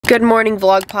Good morning,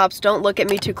 vlog pops. Don't look at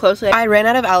me too closely. I ran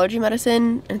out of allergy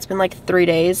medicine and it's been like 3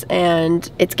 days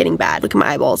and it's getting bad. Look at my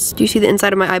eyeballs. Do you see the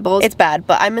inside of my eyeballs? It's bad,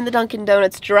 but I'm in the Dunkin'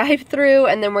 Donuts drive-thru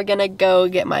and then we're gonna go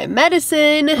get my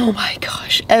medicine. Oh my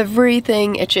gosh,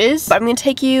 everything itches. But I'm gonna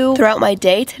take you throughout my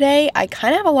day today. I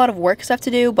kind of have a lot of work stuff to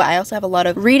do, but I also have a lot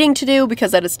of reading to do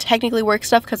because that is technically work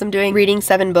stuff because I'm doing reading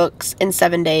 7 books in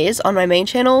 7 days on my main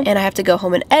channel and I have to go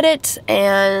home and edit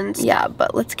and yeah,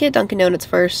 but let's get Dunkin' Donuts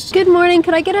first. Good morning,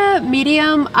 could I get a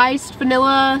medium iced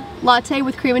vanilla latte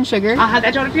with cream and sugar? I'll have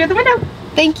that order for you at the window.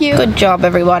 Thank you. Good job,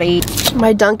 everybody.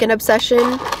 My Dunkin'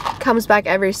 obsession comes back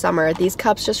every summer. These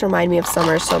cups just remind me of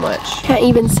summer so much. Can't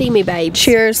even see me, babe.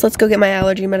 Cheers. Let's go get my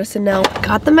allergy medicine now.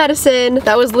 Got the medicine.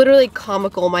 That was literally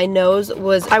comical. My nose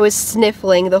was, I was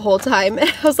sniffling the whole time.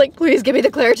 I was like, please give me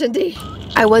the Claritin D.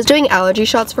 I was doing allergy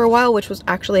shots for a while, which was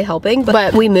actually helping,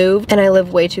 but we moved and I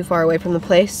live way too far away from the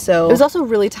place, so it was also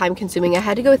really time consuming. I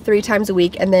had to go 3 times a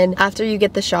week, and then after you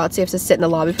get the shots, you have to sit in the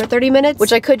lobby for 30 minutes,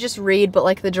 which I could just read, but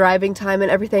like the driving time and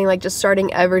everything, like just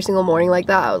starting every single morning like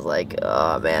that, I was like,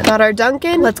 oh man. Got our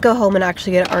Dunkin'. Let's go home and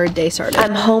actually get our day started.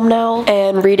 I'm home now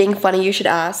and reading Funny You Should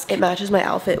Ask. It matches my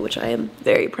outfit, which I am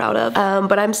very proud of,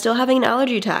 but I'm still having an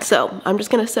allergy attack, so I'm just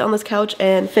gonna sit on this couch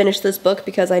and finish this book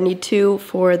because I need to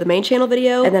for the main channel video.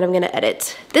 And then I'm gonna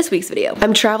edit this week's video.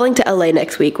 I'm traveling to LA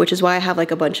next week, which is why I have like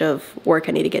a bunch of work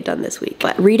I need to get done this week.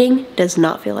 But reading does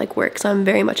not feel like work, so I'm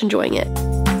very much enjoying it.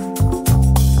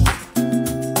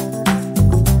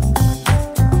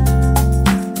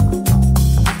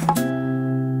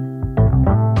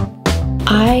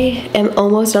 I am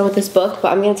almost done with this book,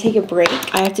 but I'm gonna take a break.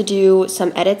 I have to do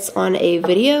some edits on a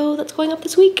video that's going up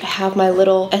this week. I have my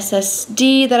little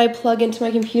SSD that I plug into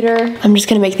my computer. I'm just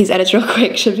gonna make these edits real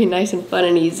quick. Should be nice and fun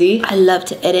and easy. I love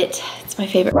to edit. It's my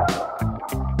favorite.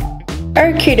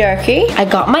 Okie dokie. I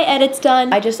got my edits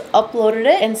done. I just uploaded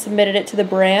it and submitted it to the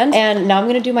brand. And now I'm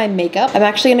gonna do my makeup. I'm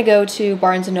actually gonna go to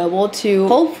Barnes & Noble to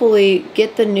hopefully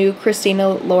get the new Christina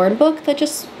Lauren book that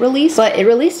just released. But it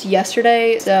released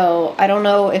yesterday, so I don't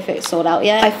know if it sold out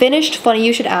yet. I finished Funny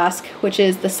You Should Ask, which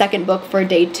is the second book for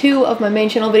day 2 of my main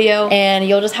channel video. And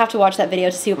you'll just have to watch that video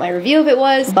to see what my review of it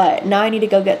was. But now I need to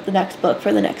go get the next book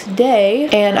for the next day.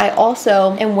 And I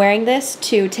also am wearing this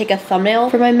to take a thumbnail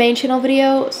for my main channel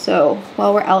video. So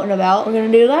while we're out and about, we're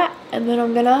gonna do that, and then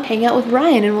I'm gonna hang out with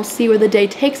Ryan and we'll see where the day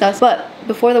takes us. But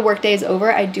before the work day is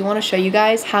over, I do want to show you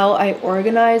guys how I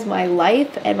organize my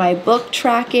life and my book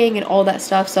tracking and all that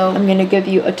stuff. So I'm gonna give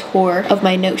you a tour of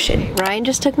my Notion. Ryan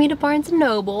just took me to Barnes &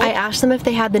 Noble. I asked them if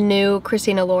they had the new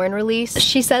Christina Lauren release.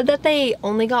 She said that they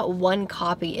only got 1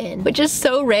 copy in, which is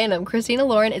so random. Christina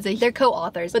Lauren is they're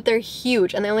co-authors, but they're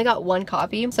huge and they only got 1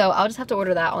 copy. So I'll just have to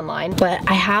order that online. But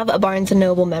I have a Barnes &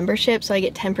 Noble membership, so I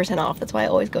get 10% off. That's why I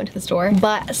always go into the store.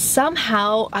 But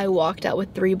somehow I walked out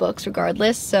with 3 books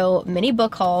regardless. So mini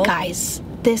book haul. Guys,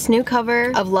 this new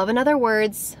cover of Love and Other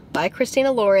Words by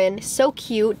Christina Lauren, so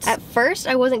cute. At first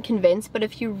I wasn't convinced, but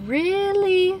if you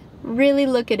really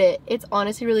look at it, it's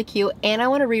honestly really cute, and I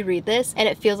want to reread this and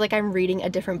it feels like I'm reading a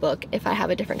different book if I have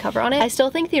a different cover on it. I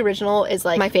still think the original is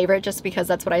like my favorite just because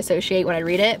that's what I associate when I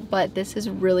read it, but this is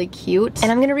really cute and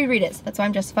I'm gonna reread it, so that's why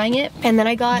I'm justifying it. And then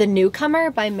I got The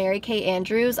Newcomer by Mary Kay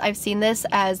Andrews. I've seen this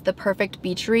as the perfect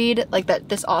beach read, like that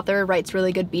this author writes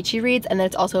really good beachy reads, and then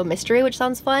it's also a mystery, which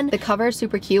sounds fun. The cover is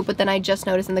super cute, but then I just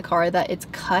noticed in the car that it's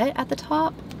cut at the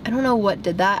top. I don't know what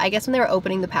did that. I guess when they were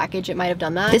opening the package it might have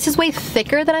done that. This is way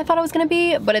thicker than I thought it was gonna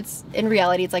be, but it's in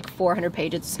reality it's like 400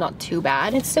 pages. It's not too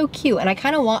bad. It's so cute, and I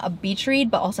kind of want a beach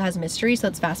read but also has mystery, so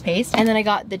it's fast paced. And then I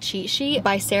got The Cheat Sheet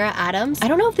by Sarah Adams. I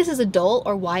don't know if this is adult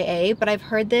or YA, but I've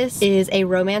heard this is a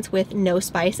romance with no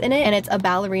spice in it, and it's a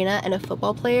ballerina and a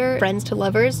football player, friends to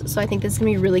lovers, so I think this is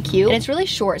gonna be really cute. And it's really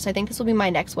short, so I think this will be my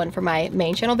next one for my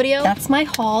main channel video. That's my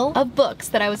haul of books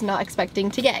that I was not expecting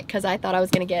to get because I thought I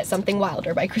was gonna get something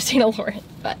wilder by Christina Lauren.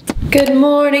 But good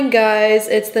morning, guys.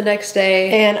 It's the next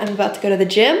day and I'm about to go to the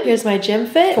gym. Here's my gym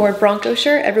fit Ford Bronco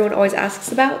shirt everyone always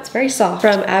asks about. It's very soft,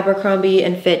 from Abercrombie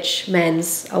and Fitch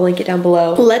men's. I'll link it down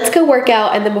below. Let's go work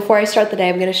out, and then before I start the day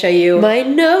I'm gonna show you my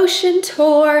Notion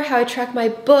tour, how I track my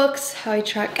books, how I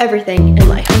track everything in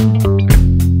life.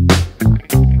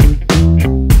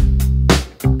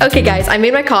 Okay guys, I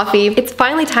made my coffee. It's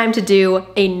finally time to do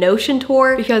a Notion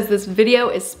tour because this video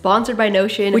is sponsored by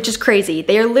Notion, which is crazy.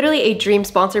 They are literally a dream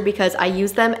sponsor because I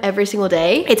use them every single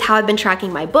day. It's how I've been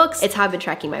tracking my books, it's how I've been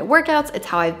tracking my workouts, it's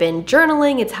how I've been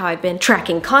journaling, it's how I've been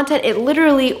tracking content. It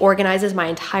literally organizes my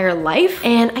entire life,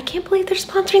 and I can't believe they're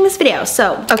sponsoring this video.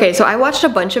 So, okay, so I watched a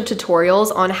bunch of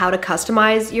tutorials on how to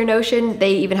customize your Notion.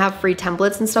 They even have free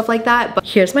templates and stuff like that, but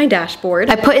here's my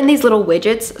dashboard. I put in these little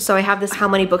widgets, so I have this how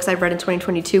many books I've read in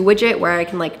 2022, to widget where I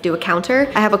can like do a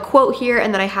counter. I have a quote here,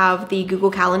 and then I have the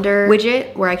Google Calendar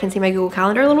widget where I can see my Google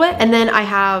Calendar a little bit. And then I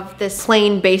have this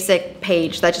plain basic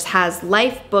page that just has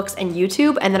life, books, and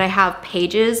YouTube. And then I have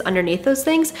pages underneath those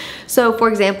things. So for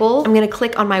example, I'm gonna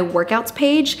click on my workouts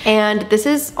page, and this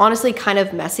is honestly kind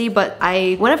of messy, but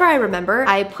whenever I remember,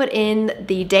 I put in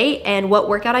the date and what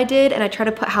workout I did, and I try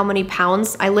to put how many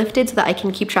pounds I lifted so that I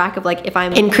can keep track of like if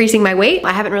I'm increasing my weight.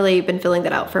 I haven't really been filling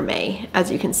that out for May,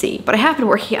 as you can see, but I have been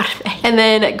working out in May. And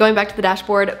then going back to the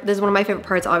dashboard, this is one of my favorite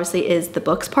parts, obviously, is the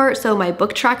books part. So my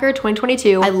book tracker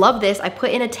 2022, I love this. I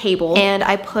put in a table and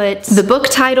I put the book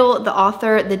title, the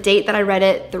author, the date that I read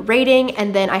it, the rating,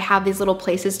 and then I have these little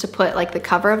places to put like the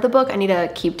cover of the book. I need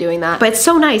to keep doing that, but it's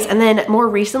so nice. And then more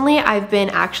recently, I've been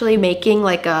actually making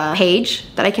like a page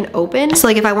that I can open. So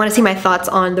like if I want to see my thoughts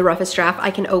on the roughest draft,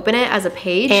 I can open it as a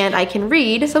page and I can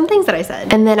read some things that I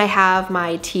said. And then I have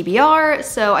my TBR,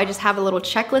 so I just have a little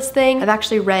checklist thing. I've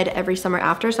actually read every summer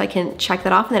after, so I can check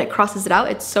that off, and then it crosses it out.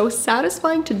 It's so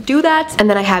satisfying to do that. And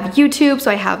then I have YouTube,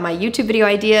 so I have my YouTube video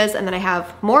ideas, and then I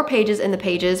have more pages in the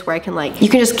pages where I can like, you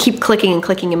can just keep clicking and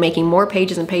clicking and making more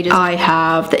pages and pages. I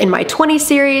have the In My 20s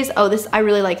series. Oh, I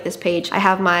really like this page. I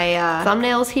have my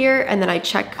thumbnails here, and then I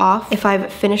check off if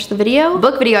I've finished the video.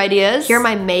 Book video ideas. Here are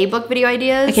my May book video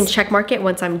ideas. I can check mark it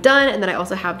once I'm done, and then I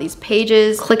also have these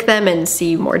pages. Click them and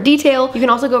see more detail. You can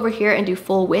also go over here and do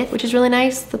full width, which is really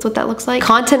nice. That's what that looks like.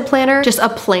 Content planner, just a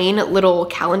plain little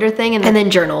calendar thing, and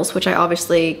then journals, which I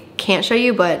obviously can't show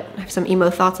you, but I have some emo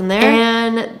thoughts in there.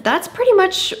 And that's pretty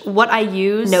much what I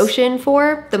use Notion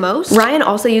for the most. Ryan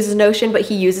also uses Notion, but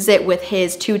he uses it with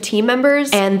his 2 team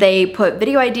members, and they put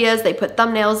video ideas, they put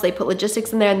thumbnails, they put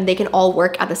logistics in there, and they can all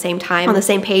work at the same time on the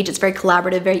same page. It's very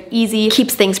collaborative, very easy,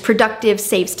 keeps things productive,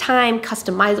 saves time,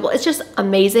 customizable. It's just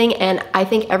amazing, and I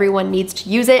think everyone needs to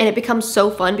use it. And it becomes so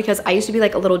fun because I used to be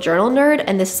like a little journal nerd,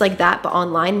 and this is like that but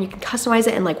online, and you can customize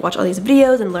it and like watch all these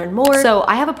videos and learn more. So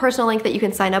I have a personal link that you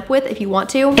can sign up with if you want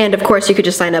to, and of course you could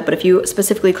just sign up, but if you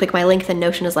specifically click my link, then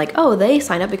Notion is like, oh, they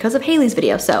sign up because of Haley's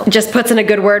video. So it just puts in a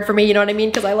good word for me, you know what I mean,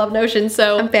 because I love Notion.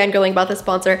 So I'm fangirling about this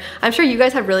sponsor. I'm sure you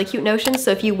guys have really cute Notions,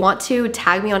 so if you want to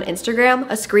tag me on Instagram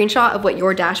a screenshot of what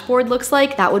your dashboard looks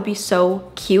like, that would be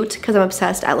so cute, because I'm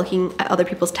obsessed at looking at other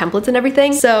people's templates and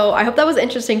everything. So I hope that was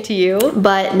interesting to you.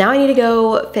 But now I need to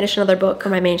go finish another book for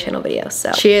my main channel video.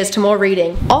 So cheers to more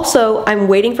reading. Also, I'm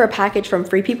waiting for a package from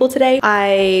Free People today.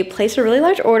 I placed a really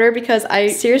large order because I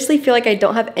seriously feel like I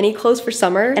don't have any clothes for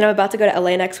summer, and I'm about to go to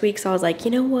LA next week, so I was like,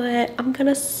 you know what, I'm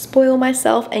gonna spoil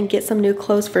myself and get some new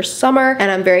clothes for summer.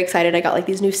 And I'm very excited. I got like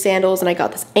these new sandals, and I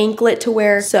got this anklet to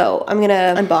wear, so I'm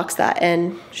gonna unbox that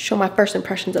and show my first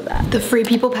impressions of that. The Free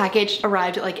People package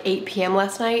arrived at like 8 p.m.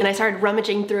 last night, and I started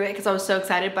rummaging through it because I was so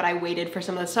excited, but I waited for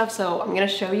some of the stuff, so I'm gonna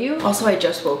show you. Also, I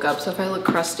just woke up, so if I look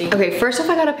crusty. Okay, first off,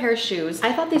 I got a pair of shoes.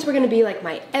 I thought these were gonna be like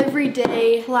my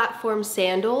everyday platform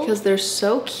sandal because they're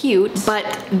so cute,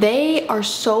 but they are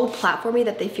so platformy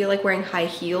that they feel like wearing high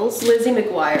heels. Lizzie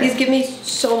McGuire. These give me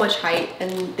so much height,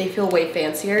 and they feel way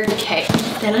fancier. Okay,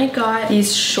 then I got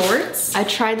these shorts. I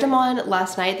tried them on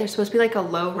last night. They're supposed to be like a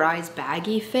low-rise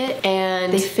baggy fit,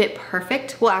 and they fit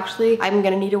perfect. Well, actually, I'm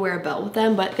gonna need to wear a belt with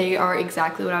them, but they are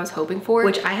exactly what I was hoping for,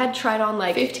 which I had tried on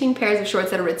like 15 pairs of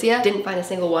shorts at Aritzia. Didn't find a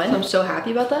single one, so I'm so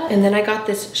happy about that. And then I got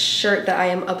this shirt that I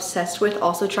am obsessed with.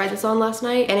 Also tried this on last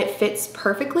night, and it fits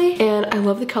perfectly, and I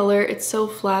love the color. It's so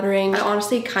flattering. I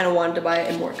honestly kind of wanted to buy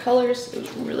it in more colors. It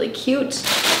was really cute.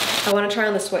 I want to try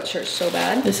on the sweatshirt so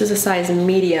bad. This is a size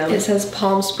medium. It says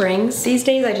Palm Springs. These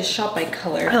days I just shop by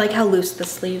color. I like how loose the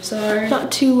sleeves are.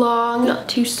 Not too long, not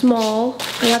too small.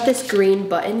 I got this green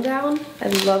button down. I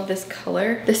love this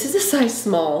color. This is a size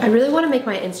small. I really want to make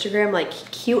my Instagram like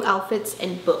cute outfits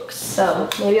and books. So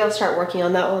maybe I'll start working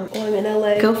on that one while I'm in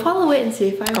LA. Go follow it and see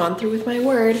if I've gone through with my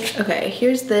word. Okay,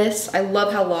 here's this. I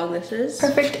love how long this is.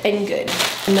 Perfect and good.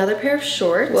 Another pair of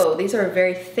shorts. Whoa, these are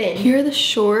very thin. Here are the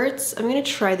shorts. I'm gonna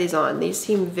try these on. These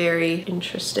seem very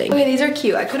interesting. Okay, these are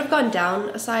cute. I could have gone down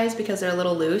a size because they're a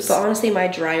little loose, but honestly my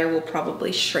dryer will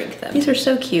probably shrink them. These are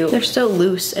so cute. They're so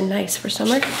loose and nice for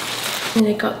summer. And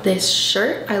I got this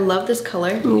shirt. I love this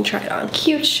color. Let me try it on.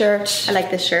 Cute shirt. I like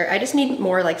this shirt. I just need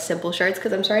more like simple shirts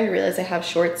because I'm starting to realize I have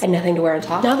shorts and nothing to wear on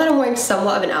top. Now that I'm wearing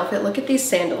somewhat of an outfit, look at these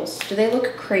sandals. Do they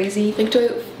look crazy? Like, do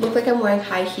I look like I'm wearing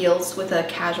high heels with a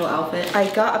casual outfit?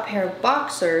 I got a pair of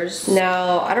boxers.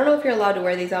 Now, I don't know if you're allowed to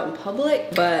wear these out in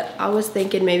public, but I was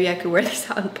thinking maybe I could wear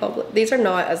these out in public. These are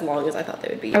not as long as I thought they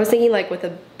would be. I was thinking like with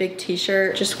a big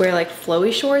t-shirt, just wear like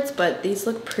flowy shorts, but these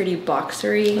look pretty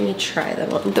boxery. Let me try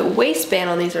them on. The waistband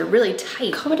on these are really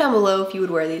tight. Comment down below if you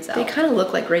would wear these out. They kind of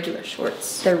look like regular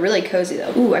shorts. They're really cozy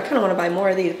though. Ooh, I kind of want to buy more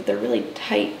of these, but they're really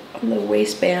tight. on the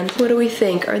waistband. What do we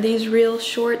think? Are these real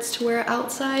shorts to wear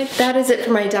outside? That is it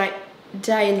for my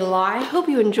day in the life. I hope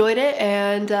you enjoyed it,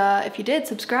 and if you did,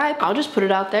 subscribe. I'll just put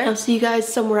it out there. I'll see you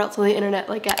guys somewhere else on the internet,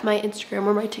 like at my Instagram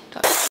or my TikTok.